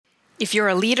If you're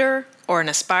a leader or an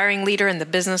aspiring leader in the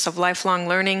business of lifelong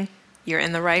learning, you're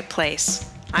in the right place.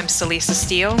 I'm Celisa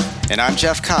Steele. And I'm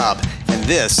Jeff Cobb, and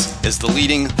this is the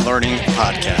Leading Learning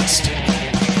Podcast.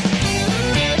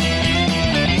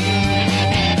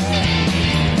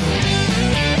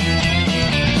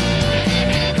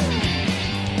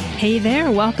 Hey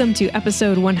there, welcome to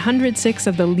episode 106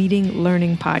 of the Leading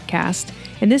Learning Podcast.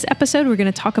 In this episode, we're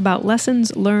going to talk about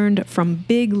lessons learned from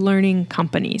big learning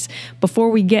companies. Before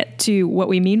we get to what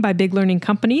we mean by big learning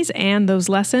companies and those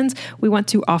lessons, we want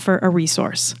to offer a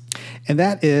resource. And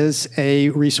that is a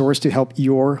resource to help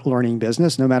your learning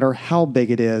business, no matter how big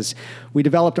it is. We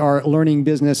developed our learning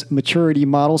business maturity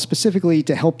model specifically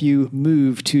to help you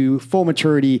move to full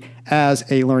maturity as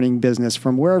a learning business,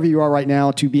 from wherever you are right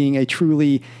now to being a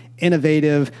truly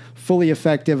innovative, fully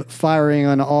effective, firing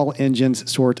on all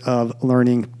engines sort of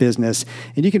learning business.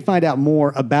 And you can find out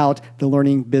more about the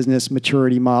learning business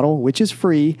maturity model, which is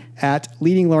free, at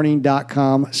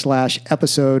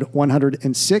leadinglearning.com/episode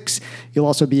 106. You'll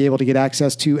also be able to get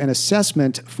access to an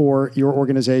assessment for your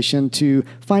organization to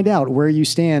find out where you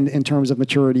stand in terms of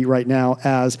maturity right now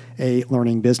as a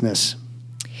learning business.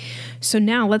 So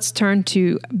now let's turn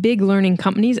to big learning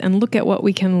companies and look at what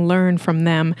we can learn from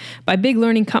them. By big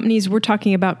learning companies, we're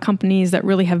talking about companies that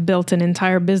really have built an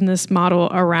entire business model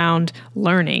around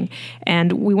learning.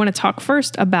 And we want to talk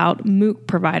first about MOOC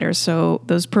providers. So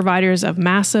those providers of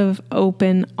massive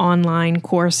open online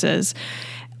courses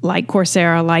like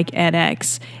Coursera, like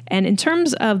edX. And in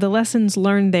terms of the lessons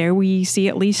learned there, we see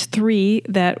at least three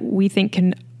that we think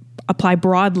can apply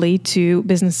broadly to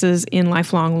businesses in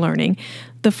lifelong learning.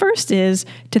 The first is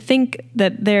to think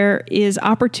that there is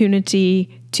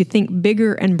opportunity to think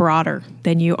bigger and broader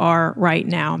than you are right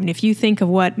now. I mean, if you think of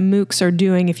what MOOCs are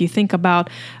doing, if you think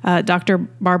about Dr.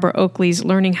 Barbara Oakley's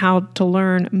Learning How to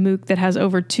Learn MOOC that has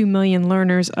over 2 million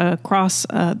learners across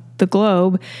the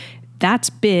globe,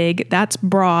 that's big, that's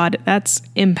broad, that's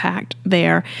impact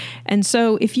there. And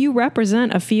so if you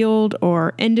represent a field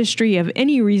or industry of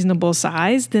any reasonable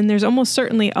size, then there's almost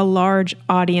certainly a large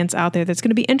audience out there that's going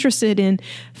to be interested in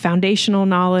foundational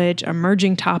knowledge,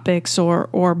 emerging topics,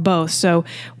 or both. So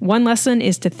one lesson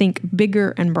is to think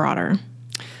bigger and broader.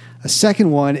 A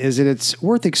second one is that it's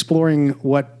worth exploring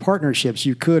what partnerships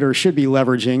you could or should be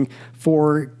leveraging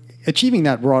for achieving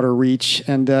that broader reach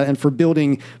and for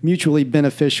building mutually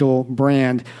beneficial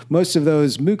brand. Most of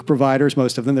those MOOC providers,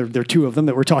 most of them, there are two of them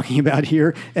that we're talking about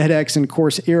here, edX and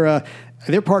Coursera,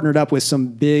 they're partnered up with some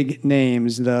big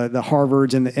names, the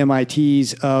Harvards and the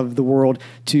MITs of the world,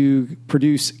 to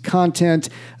produce content.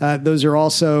 Those are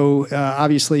also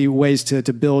obviously ways to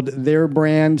build their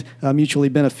brand, mutually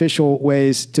beneficial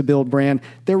ways to build brand.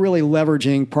 They're really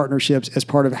leveraging partnerships as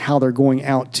part of how they're going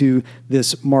out to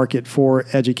this market for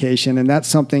education. And that's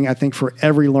something I think for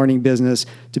every learning business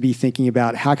to be thinking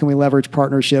about. How can we leverage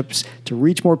partnerships to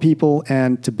reach more people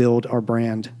and to build our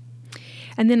brand?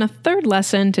 And then a third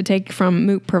lesson to take from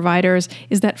MOOC providers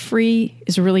is that free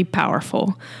is really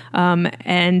powerful.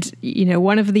 And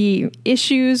one of the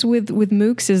issues with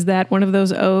MOOCs is that one of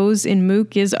those O's in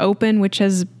MOOC is open, which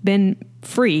has been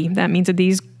free. That means that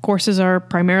these courses are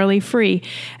primarily free.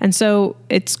 And so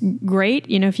it's great,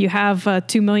 if you have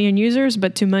 2 million users,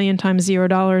 but 2 million times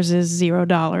 $0 is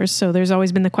 $0. So there's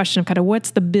always been the question of kind of what's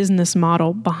the business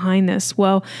model behind this?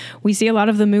 Well, we see a lot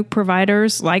of the MOOC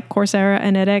providers like Coursera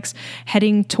and edX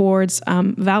heading towards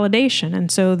validation. And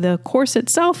so the course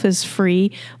itself is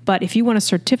free, but if you want a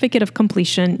certificate of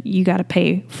completion, you got to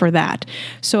pay for that.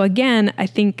 So again, I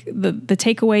think the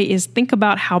takeaway is think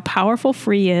about how powerful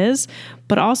free is,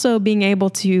 but also being able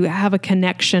to have a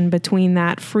connection between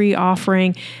that free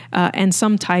offering and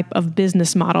some type of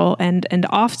business model. And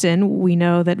often we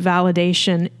know that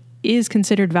validation is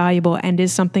considered valuable and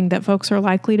is something that folks are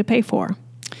likely to pay for.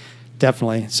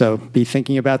 Definitely. So be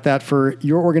thinking about that for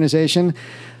your organization.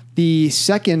 The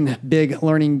second big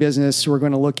learning business we're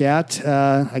going to look at,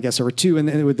 I guess there were two, and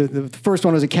the first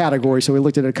one was a category, so we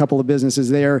looked at a couple of businesses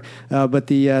there. But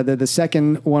the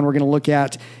second one we're going to look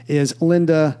at is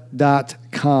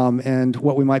lynda.com, and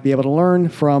what we might be able to learn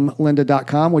from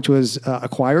lynda.com, which was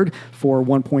acquired for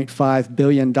 $1.5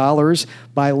 billion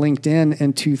by LinkedIn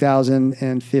in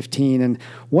 2015. And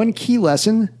one key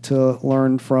lesson to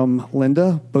learn from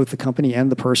Lynda, both the company and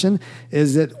the person,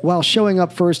 is that while showing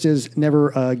up first is never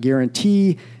a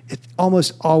guarantee, it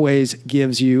almost always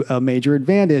gives you a major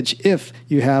advantage if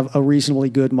you have a reasonably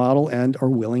good model and are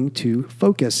willing to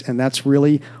focus. And that's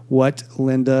really what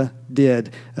Lynda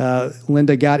did.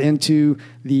 Linda got into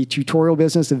the tutorial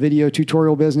business, the video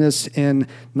tutorial business in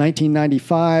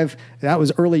 1995. That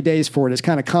was early days for it. It's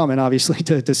kind of common, obviously,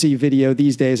 to see video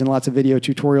these days and lots of video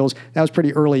tutorials. That was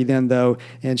pretty early then, though,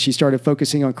 and she started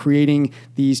focusing on creating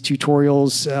these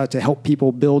tutorials to help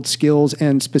people build skills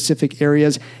in specific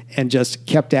areas, and just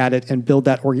kept at it and built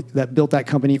that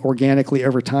company organically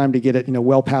over time to get it,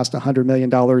 well past $100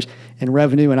 million in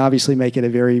revenue, and obviously make it a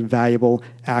very valuable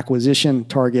acquisition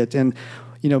target. And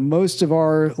most of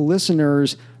our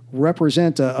listeners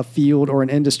represent a field or an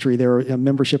industry. They're a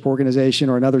membership organization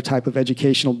or another type of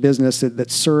educational business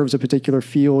that serves a particular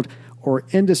field or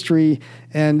industry,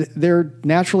 and they're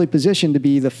naturally positioned to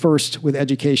be the first with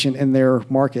education in their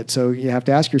market. So you have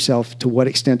to ask yourself, to what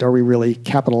extent are we really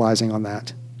capitalizing on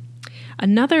that?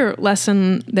 Another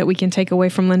lesson that we can take away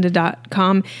from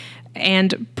lynda.com,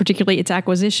 and particularly its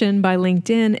acquisition by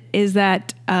LinkedIn, is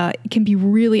that it can be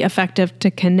really effective to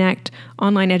connect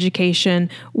online education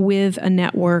with a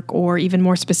network, or even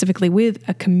more specifically with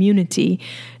a community.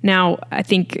 Now, I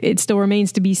think it still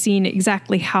remains to be seen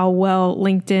exactly how well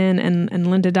LinkedIn and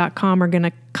lynda.com are going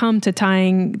to come to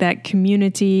tying that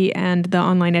community and the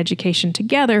online education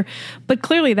together. But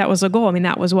clearly that was a goal. I mean,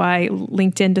 that was why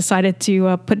LinkedIn decided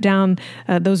to put down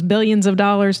those billions of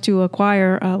dollars to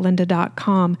acquire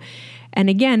lynda.com. And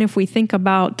again, if we think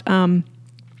about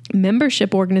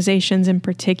membership organizations in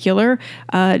particular,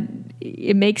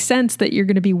 it makes sense that you're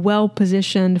going to be well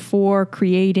positioned for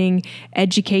creating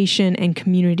education and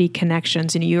community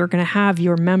connections. And you're going to have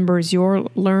your members, your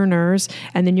learners,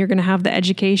 and then you're going to have the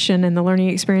education and the learning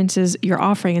experiences you're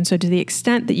offering. And so to the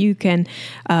extent that you can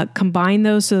combine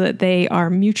those so that they are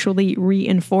mutually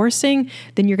reinforcing,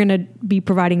 then you're going to be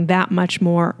providing that much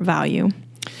more value.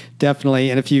 Definitely.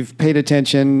 And if you've paid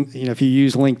attention, if you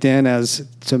use LinkedIn, as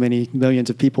so many millions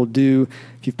of people do,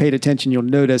 if you've paid attention, you'll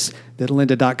notice that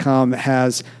lynda.com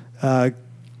has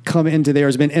come into there,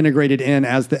 has been integrated in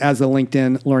as the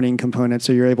LinkedIn learning component.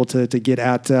 So you're able to get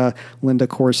at Lynda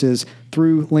courses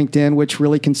through LinkedIn, which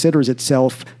really considers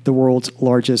itself the world's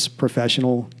largest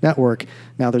professional network.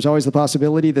 Now, there's always the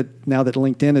possibility that now that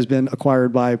LinkedIn has been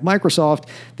acquired by Microsoft,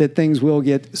 that things will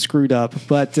get screwed up.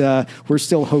 But we're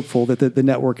still hopeful that the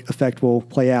network effect will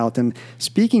play out. And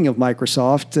speaking of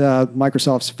Microsoft,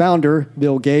 Microsoft's founder,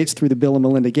 Bill Gates, through the Bill and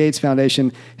Melinda Gates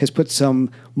Foundation, has put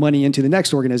some money into the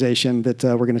next organization that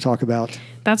we're going to talk about.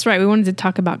 That's right. We wanted to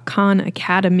talk about Khan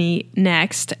Academy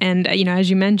next. And, as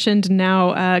you mentioned,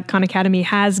 now Khan Academy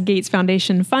has Gates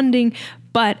Foundation funding,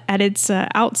 but at its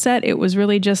outset, it was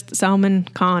really just Salman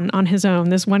Khan on his own.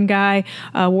 This one guy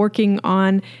working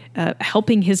on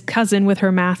helping his cousin with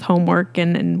her math homework.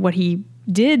 And what he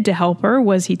did to help her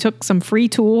was he took some free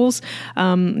tools,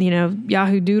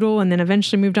 Yahoo Doodle, and then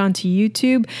eventually moved on to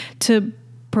YouTube to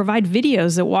provide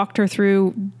videos that walked her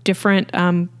through different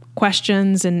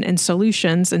questions and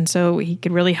solutions. And so he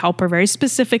could really help her very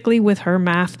specifically with her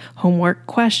math homework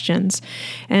questions.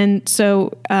 And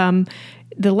so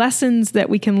the lessons that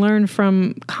we can learn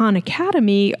from Khan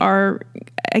Academy are,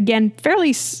 again,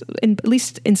 fairly, at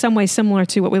least in some ways, similar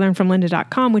to what we learned from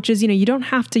lynda.com, which is, you don't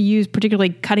have to use particularly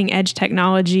cutting edge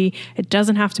technology. It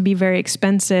doesn't have to be very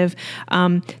expensive.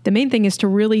 The main thing is to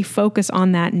really focus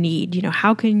on that need.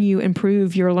 How can you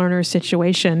improve your learner's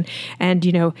situation? And,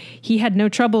 he had no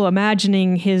trouble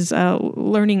imagining his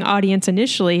learning audience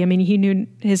initially. I mean, he knew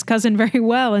his cousin very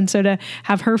well. And so to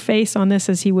have her face on this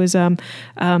as he was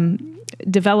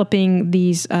developing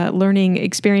these learning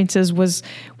experiences was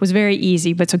very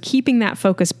easy. But so keeping that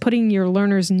focus, putting your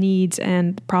learners' needs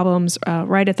and problems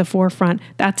right at the forefront,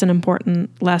 that's an important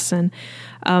lesson.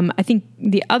 I think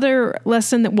the other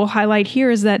lesson that we'll highlight here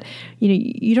is that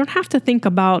you don't have to think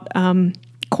about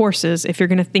courses if you're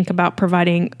going to think about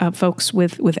providing folks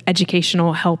with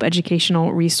educational help,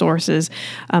 educational resources.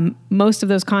 Most of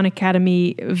those Khan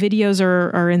Academy videos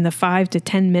are in the 5 to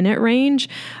 10 minute range.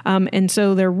 And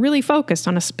so they're really focused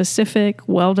on a specific,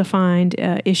 well-defined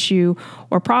issue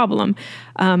or problem.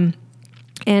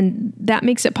 And that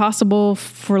makes it possible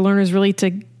for learners really to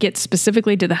get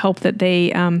specifically to the help that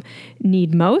they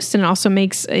need most. And it also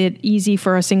makes it easy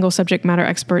for a single subject matter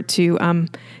expert to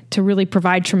really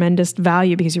provide tremendous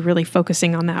value because you're really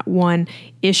focusing on that one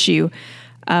issue.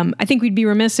 I think we'd be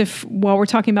remiss if, while we're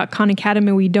talking about Khan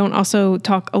Academy, we don't also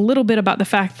talk a little bit about the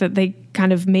fact that they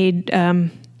kind of made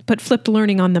put flipped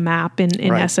learning on the map in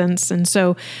Right. essence. And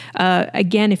so,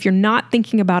 again, if you're not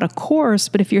thinking about a course,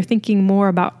 but if you're thinking more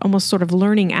about almost sort of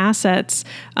learning assets,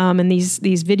 and these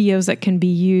videos that can be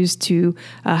used to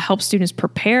help students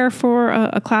prepare for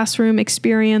a classroom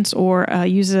experience or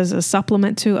use it as a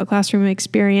supplement to a classroom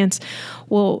experience,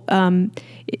 well,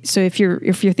 so if you're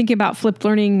thinking about flipped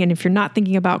learning and if you're not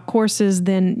thinking about courses,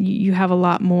 then you have a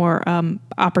lot more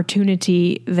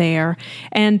opportunity there.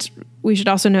 And we should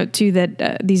also note, too,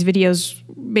 that these videos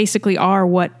basically are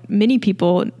what many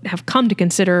people have come to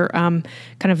consider kind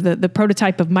of the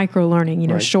prototype of micro-learning,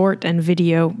 Right. short and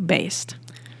video-based.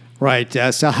 Right.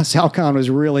 Sal Khan was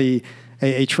really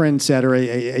a trendsetter,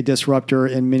 a disruptor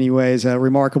in many ways.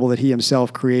 Remarkable that he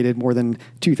himself created more than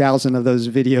 2,000 of those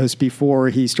videos before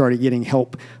he started getting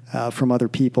help from other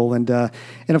people. And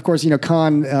of course,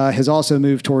 Khan has also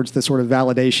moved towards the sort of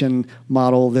validation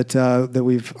model that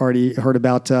we've already heard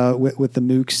about with the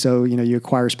MOOCs. So, you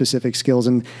acquire specific skills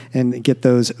and get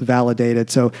those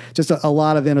validated. So just a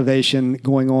lot of innovation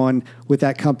going on with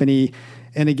that company.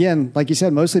 And again, like you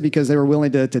said, mostly because they were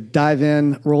willing to dive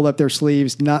in, roll up their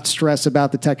sleeves, not stress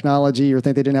about the technology or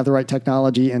think they didn't have the right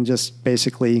technology, and just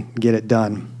basically get it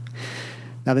done.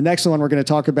 Now, the next one we're going to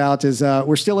talk about is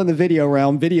we're still in the video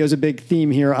realm. Video is a big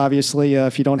theme here, obviously.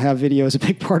 If you don't have video as a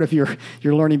big part of your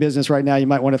learning business right now, you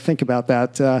might want to think about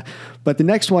that. But the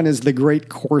next one is The Great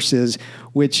Courses,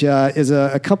 which is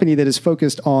a company that is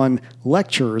focused on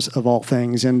lectures of all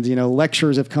things. And,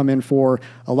 lectures have come in for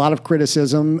a lot of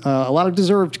criticism, a lot of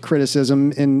deserved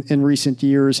criticism in recent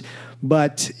years.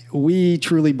 But we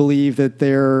truly believe that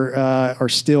there are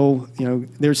still,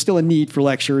 there's still a need for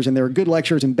lectures, and there are good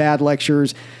lectures and bad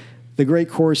lectures. The Great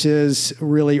Courses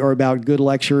really are about good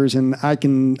lectures, and I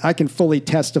can fully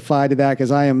testify to that because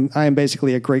I am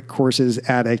basically a Great Courses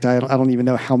addict. I don't even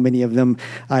know how many of them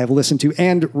I have listened to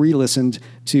and re-listened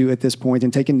to at this point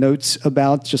and taken notes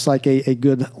about, just like a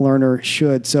good learner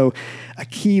should. So a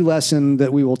key lesson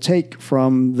that we will take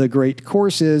from the Great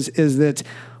Courses is that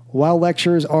while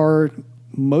lectures are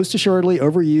most assuredly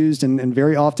overused and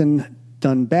very often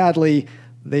done badly,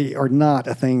 they are not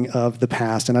a thing of the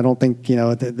past. And I don't think,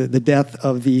 the death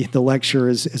of the lecture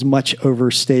is much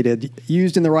overstated.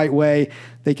 Used in the right way,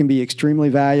 they can be extremely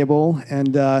valuable.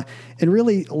 And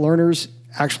really, learners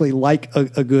actually like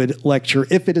a good lecture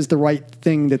if it is the right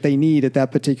thing that they need at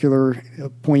that particular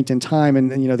point in time.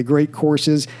 And the Great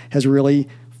Courses has really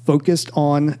focused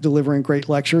on delivering great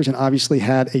lectures and obviously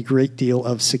had a great deal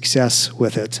of success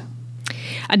with it.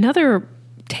 Another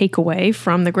takeaway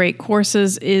from the Great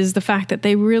Courses is the fact that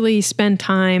they really spend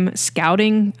time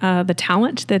scouting the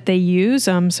talent that they use.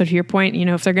 So to your point,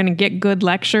 if they're going to get good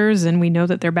lectures, and we know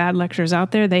that there are bad lectures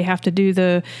out there, they have to do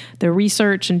the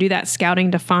research and do that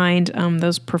scouting to find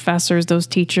those professors, those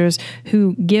teachers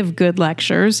who give good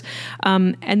lectures.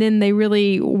 And then they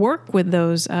really work with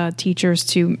those teachers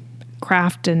to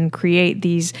craft and create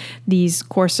these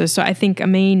courses. So I think a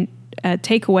main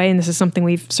takeaway, and this is something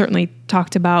we've certainly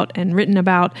talked about and written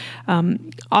about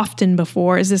often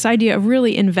before, is this idea of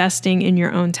really investing in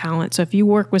your own talent. So if you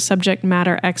work with subject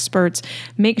matter experts,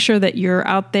 make sure that you're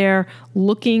out there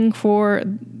looking for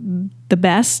the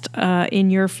best in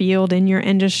your field, in your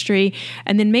industry,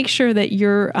 and then make sure that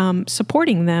you're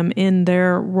supporting them in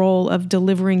their role of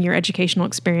delivering your educational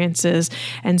experiences.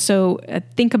 And so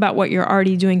think about what you're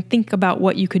already doing. Think about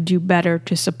what you could do better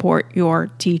to support your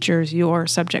teachers, your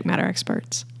subject matter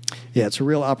experts. Yeah, it's a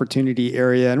real opportunity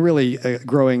area and really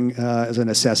growing as a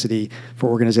necessity for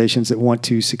organizations that want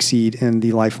to succeed in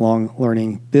the lifelong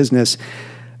learning business.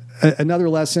 Another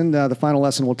lesson, the final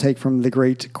lesson we'll take from the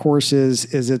Great Courses,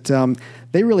 is that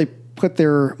they really put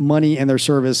their money and their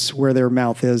service where their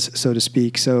mouth is, so to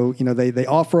speak. So, they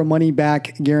offer a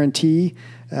money-back guarantee.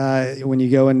 When you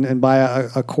go and buy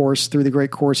a course through the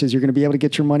Great Courses, you're going to be able to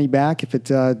get your money back if it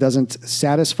doesn't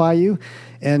satisfy you.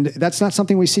 And that's not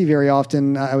something we see very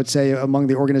often, I would say, among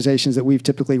the organizations that we've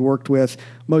typically worked with,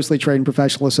 mostly trade and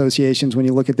professional associations. When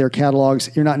you look at their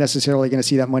catalogs, you're not necessarily going to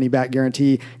see that money-back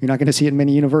guarantee. You're not going to see it in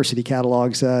many university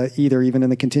catalogs either, even in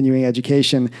the continuing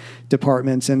education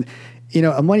departments. And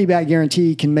a money-back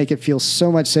guarantee can make it feel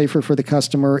so much safer for the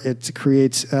customer. It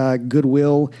creates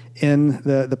goodwill in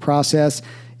the process.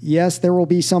 Yes, there will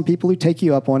be some people who take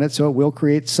you up on it, so it will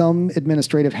create some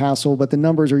administrative hassle, but the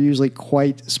numbers are usually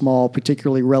quite small,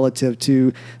 particularly relative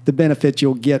to the benefit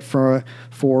you'll get for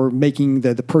making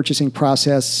the purchasing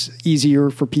process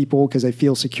easier for people because they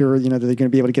feel secure, that they're going to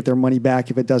be able to get their money back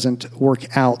if it doesn't work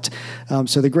out.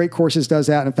 So the Great Courses does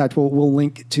that. In fact, we'll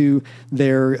link to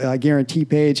their guarantee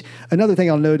page. Another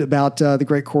thing I'll note about the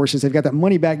Great Courses, they've got that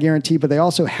money back guarantee, but they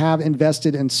also have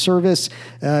invested in service.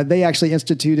 They actually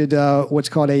instituted what's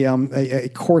called a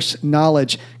course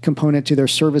knowledge component to their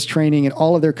service training, and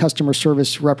all of their customer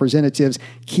service representatives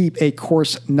keep a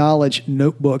course knowledge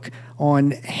notebook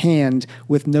on hand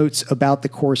with notes about the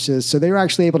courses. So they were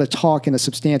actually able to talk in a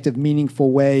substantive,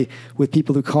 meaningful way with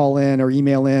people who call in or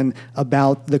email in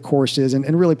about the courses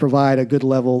and really provide a good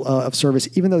level of service.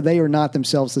 Even though they are not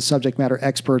themselves the subject matter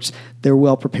experts, they're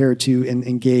well prepared to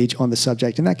engage on the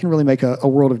subject. And that can really make a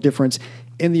world of difference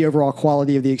in the overall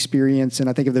quality of the experience. And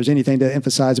I think if there's anything to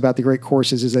emphasize about the great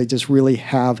courses is they just really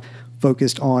have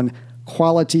focused on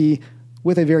quality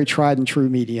with a very tried and true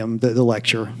medium, the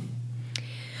lecture.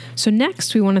 So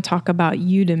next, we want to talk about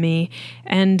Udemy,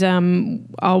 and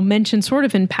I'll mention sort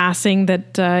of in passing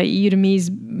that Udemy's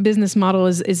business model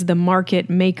is the market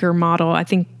maker model. I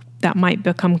think that might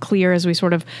become clear as we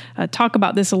sort of talk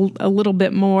about this a little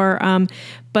bit more.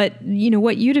 But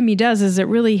what Udemy does is it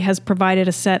really has provided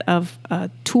a set of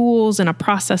tools and a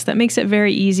process that makes it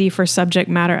very easy for subject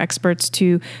matter experts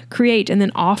to create and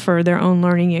then offer their own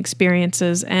learning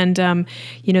experiences. And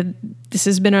this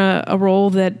has been a role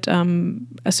that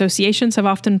associations have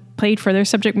often played for their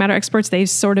subject matter experts. They've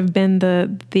sort of been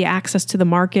the access to the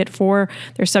market for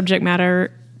their subject matter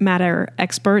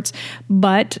experts.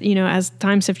 But as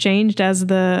times have changed, as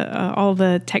all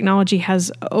the technology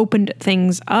has opened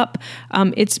things up,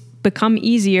 it's become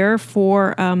easier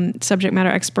for subject matter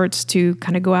experts to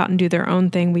kind of go out and do their own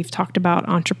thing. We've talked about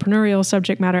entrepreneurial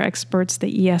subject matter experts,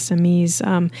 the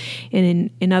ESMEs,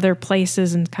 in other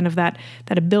places, and kind of that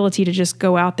ability to just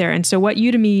go out there. And so what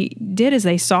Udemy did is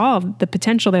they saw the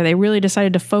potential there. They really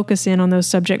decided to focus in on those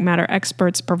subject matter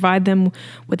experts, provide them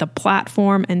with a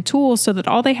platform and tools so that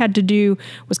all they had to do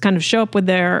was kind of show up with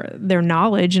their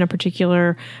knowledge in a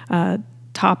particular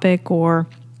topic or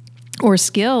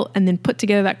skill, and then put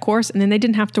together that course, and then they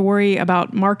didn't have to worry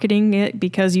about marketing it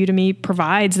because Udemy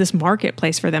provides this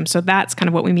marketplace for them. So that's kind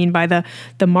of what we mean by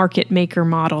the market maker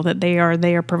model, that they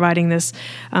are providing this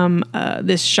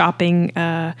this shopping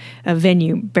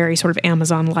venue, very sort of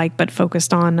Amazon-like, but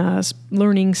focused on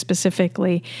learning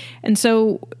specifically. And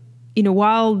so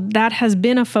while that has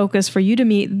been a focus for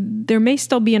Udemy, there may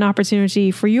still be an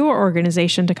opportunity for your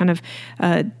organization to kind of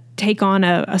take on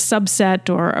a subset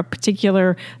or a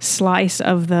particular slice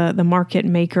of the market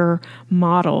maker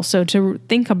model. So to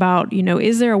think about,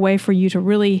 is there a way for you to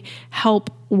really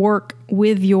help work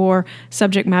with your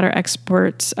subject matter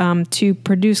experts to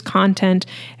produce content,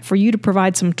 for you to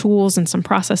provide some tools and some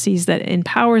processes that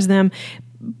empowers them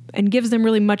and gives them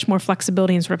really much more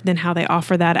flexibility in sort of then how they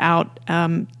offer that out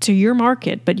to your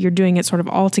market, but you're doing it sort of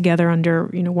all together under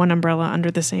one umbrella, under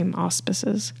the same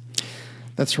auspices.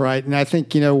 That's right. And I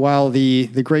think, while the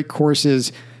great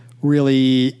courses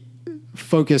really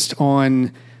focused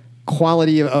on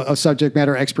quality of subject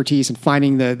matter expertise and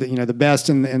finding the best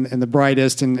and the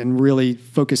brightest and really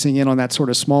focusing in on that sort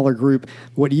of smaller group,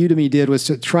 what Udemy did was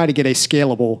to try to get a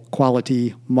scalable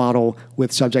quality model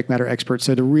with subject matter experts.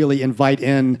 So to really invite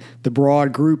in the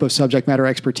broad group of subject matter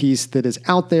expertise that is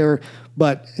out there,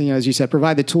 but as you said,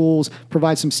 provide the tools,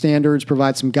 provide some standards,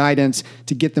 provide some guidance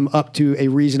to get them up to a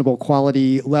reasonable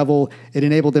quality level. It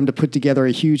enabled them to put together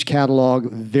a huge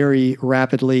catalog very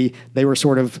rapidly. They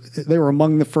were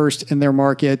among the first in their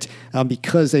market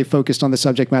because they focused on the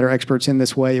subject matter experts in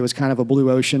this way. It was kind of a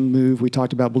blue ocean move. We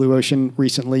talked about blue ocean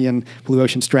recently and blue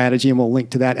ocean strategy, and we'll link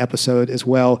to that episode as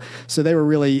well. So they were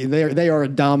really, they are a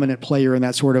dominant player in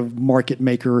that sort of market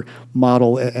maker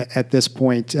model at this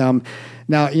point.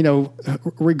 Now,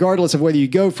 regardless of whether you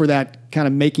go for that kind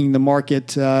of making the market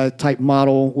type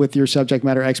model with your subject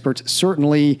matter experts,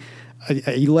 certainly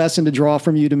a lesson to draw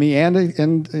from Udemy,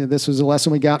 and this was a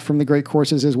lesson we got from the great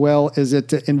courses as well, is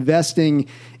that investing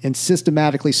in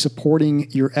systematically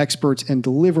supporting your experts and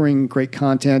delivering great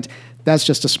content, that's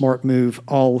just a smart move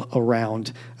all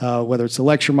around. Whether it's the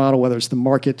lecture model, whether it's the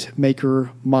market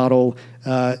maker model,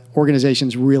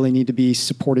 organizations really need to be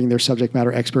supporting their subject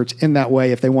matter experts in that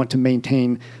way if they want to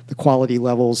maintain the quality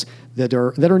levels that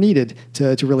are needed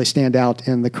to really stand out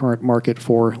in the current market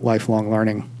for lifelong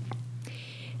learning.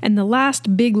 And the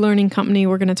last big learning company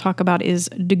we're going to talk about is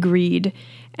Degreed.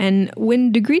 And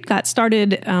when Degreed got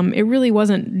started, it really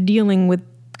wasn't dealing with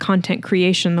content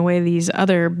creation the way these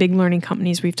other big learning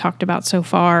companies we've talked about so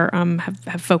far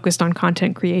have focused on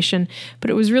content creation.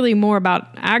 But it was really more about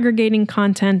aggregating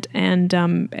content and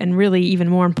really, even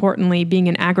more importantly, being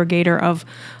an aggregator of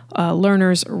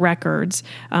learners' records.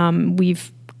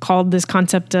 We've called this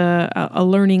concept a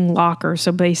learning locker.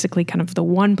 So basically kind of the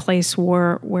one place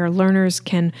where learners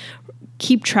can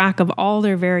keep track of all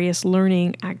their various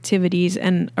learning activities.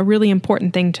 And a really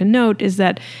important thing to note is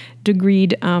that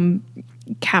Degreed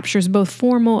captures both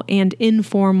formal and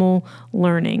informal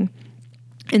learning.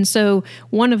 And so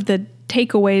one of the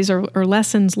takeaways or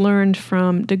lessons learned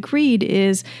from Degreed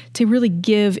is to really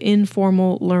give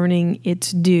informal learning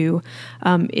its due.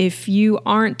 If you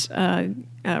aren't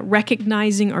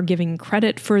recognizing or giving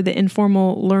credit for the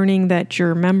informal learning that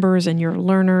your members and your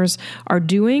learners are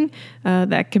doing,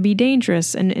 that could be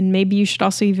dangerous. And maybe you should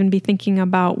also even be thinking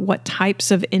about what types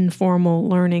of informal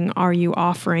learning are you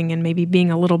offering, and maybe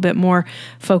being a little bit more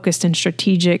focused and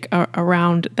strategic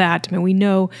around that. I mean, we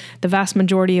know the vast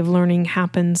majority of learning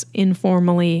happens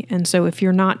informally. And so if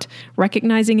you're not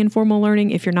recognizing informal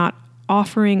learning, if you're not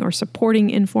offering or supporting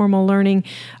informal learning,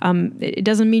 it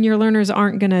doesn't mean your learners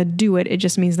aren't going to do it. It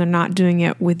just means they're not doing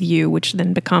it with you, which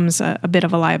then becomes a bit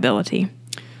of a liability.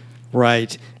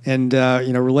 Right. And,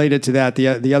 related to that,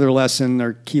 the other lesson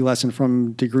or key lesson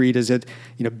from Degreed is that,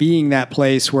 being that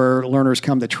place where learners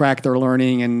come to track their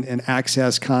learning and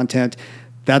access content,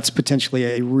 that's potentially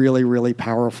a really, really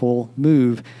powerful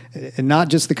move. And not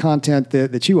just the content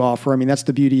that you offer. I mean, that's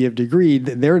the beauty of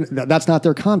Degreed. That's not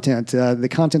their content. The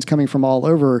content's coming from all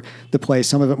over the place.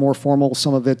 Some of it more formal,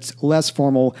 some of it's less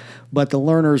formal. But the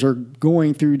learners are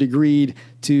going through Degreed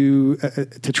to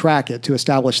track it, to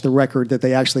establish the record that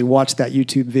they actually watched that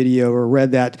YouTube video or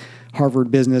read that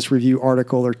Harvard Business Review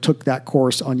article or took that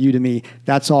course on Udemy.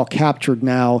 That's all captured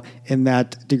now in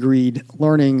that Degreed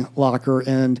learning locker,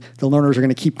 and the learners are going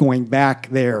to keep going back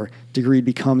there. Degreed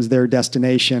becomes their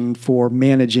destination for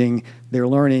managing their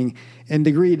learning. And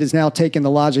Degreed has now taken the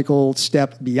logical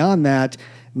step beyond that.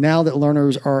 Now that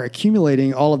learners are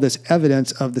accumulating all of this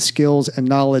evidence of the skills and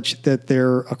knowledge that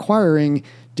they're acquiring,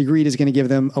 Degreed is going to give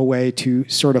them a way to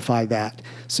certify that.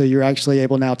 So you're actually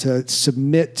able now to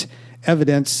submit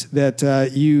evidence that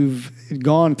you've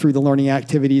gone through the learning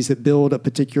activities that build a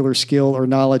particular skill or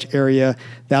knowledge area.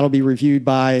 That'll be reviewed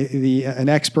by an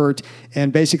expert,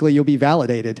 and basically you'll be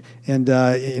validated and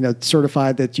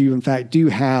certified that you in fact do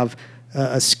have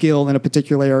a skill in a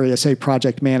particular area, say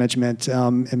project management,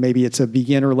 and maybe it's a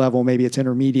beginner level, maybe it's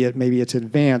intermediate, maybe it's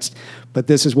advanced. But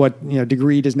this is what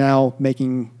Degreed is now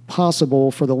making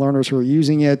possible for the learners who are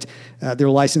using it. They're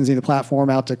licensing the platform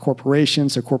out to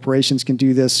corporations, so corporations can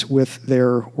do this with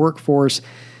their workforce.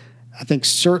 I think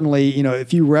certainly,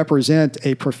 if you represent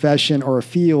a profession or a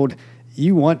field,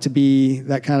 you want to be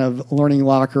that kind of learning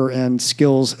locker and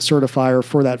skills certifier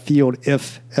for that field,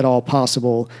 if at all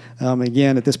possible.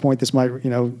 Again, at this point, this might,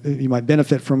 you might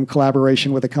benefit from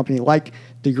collaboration with a company like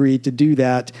Degreed to do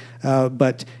that.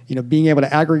 But being able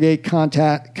to aggregate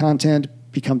content,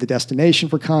 become the destination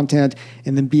for content,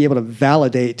 and then be able to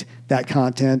validate that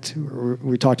content.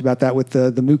 We talked about that with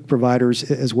the MOOC providers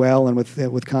as well, and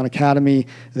with Khan Academy,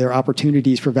 there are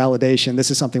opportunities for validation.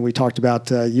 This is something we talked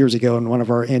about years ago in one of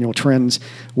our annual Trends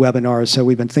webinars, so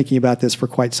we've been thinking about this for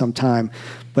quite some time.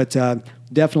 But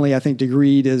definitely, I think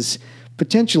Degreed is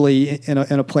potentially in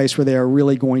a place where they are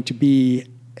really going to be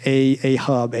a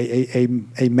hub,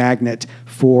 a magnet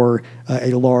for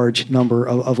a large number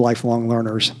of lifelong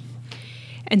learners.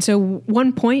 And so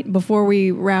one point before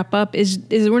we wrap up is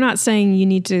we're not saying you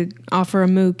need to offer a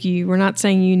MOOC. We're not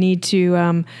saying you need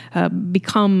to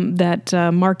become that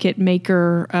market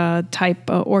maker type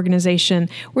organization.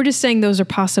 We're just saying those are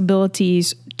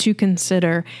possibilities to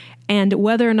consider. And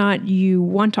whether or not you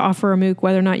want to offer a MOOC,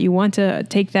 whether or not you want to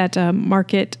take that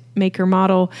market maker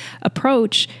model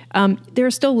approach, there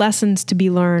are still lessons to be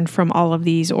learned from all of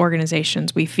these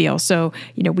organizations, we feel. So,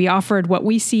 we offered what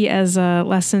we see as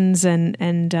lessons and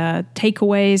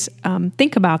takeaways.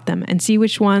 Think about them and see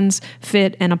which ones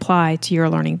fit and apply to your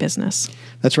learning business.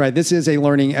 That's right. This is a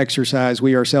learning exercise.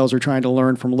 We ourselves are trying to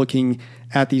learn from looking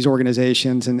at these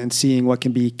organizations and seeing what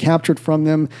can be captured from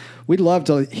them. We'd love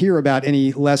to hear about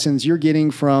any lessons you're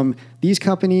getting from these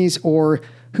companies, or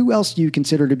who else do you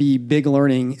consider to be big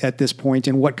learning at this point,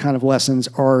 and what kind of lessons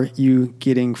are you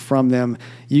getting from them?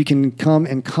 You can come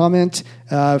and comment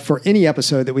for any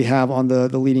episode that we have on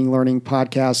the Leading Learning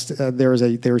podcast. There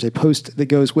is a post that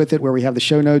goes with it where we have the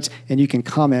show notes, and you can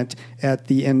comment at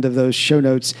the end of those show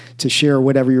notes to share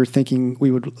whatever you're thinking.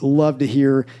 We would love to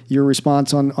hear your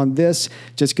response on this.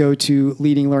 Just go to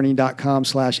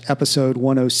leadinglearning.com/episode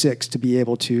 106 to be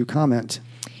able to comment.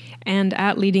 And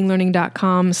at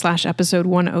leadinglearning.com/episode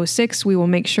 106, we will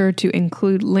make sure to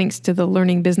include links to the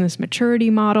Learning Business Maturity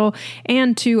Model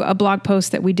and to a blog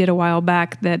post that we did a while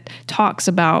back that talks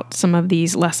about some of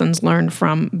these lessons learned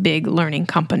from big learning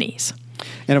companies.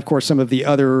 And of course, some of the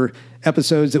other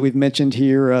episodes that we've mentioned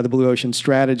here, the Blue Ocean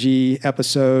Strategy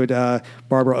episode,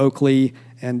 Barbara Oakley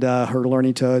and her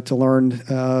Learning to Learn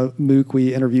MOOC.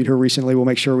 We interviewed her recently. We'll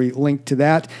make sure we link to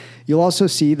that. You'll also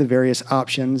see the various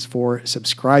options for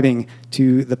subscribing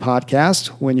to the podcast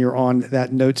when you're on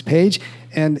that notes page.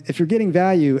 And if you're getting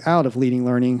value out of Leading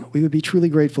Learning, we would be truly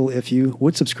grateful if you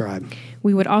would subscribe.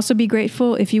 We would also be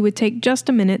grateful if you would take just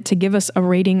a minute to give us a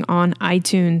rating on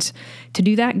iTunes. To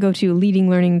do that, go to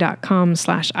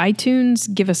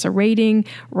leadinglearning.com/iTunes, give us a rating,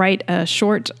 write a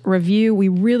short review. We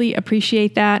really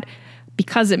appreciate that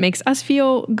because it makes us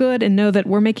feel good and know that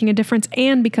we're making a difference,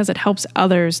 and because it helps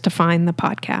others to find the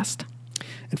podcast.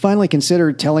 And finally,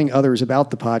 consider telling others about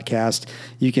the podcast.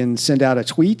 You can send out a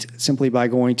tweet simply by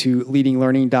going to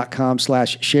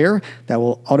leadinglearning.com/share. That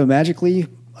will automatically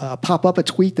pop up a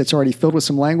tweet that's already filled with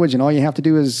some language, and all you have to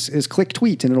do is click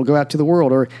tweet, and it'll go out to the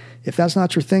world. Or if that's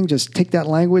not your thing, just take that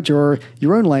language or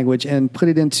your own language and put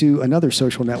it into another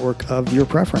social network of your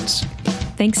preference.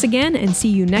 Thanks again, and see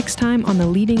you next time on the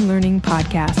Leading Learning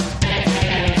Podcast.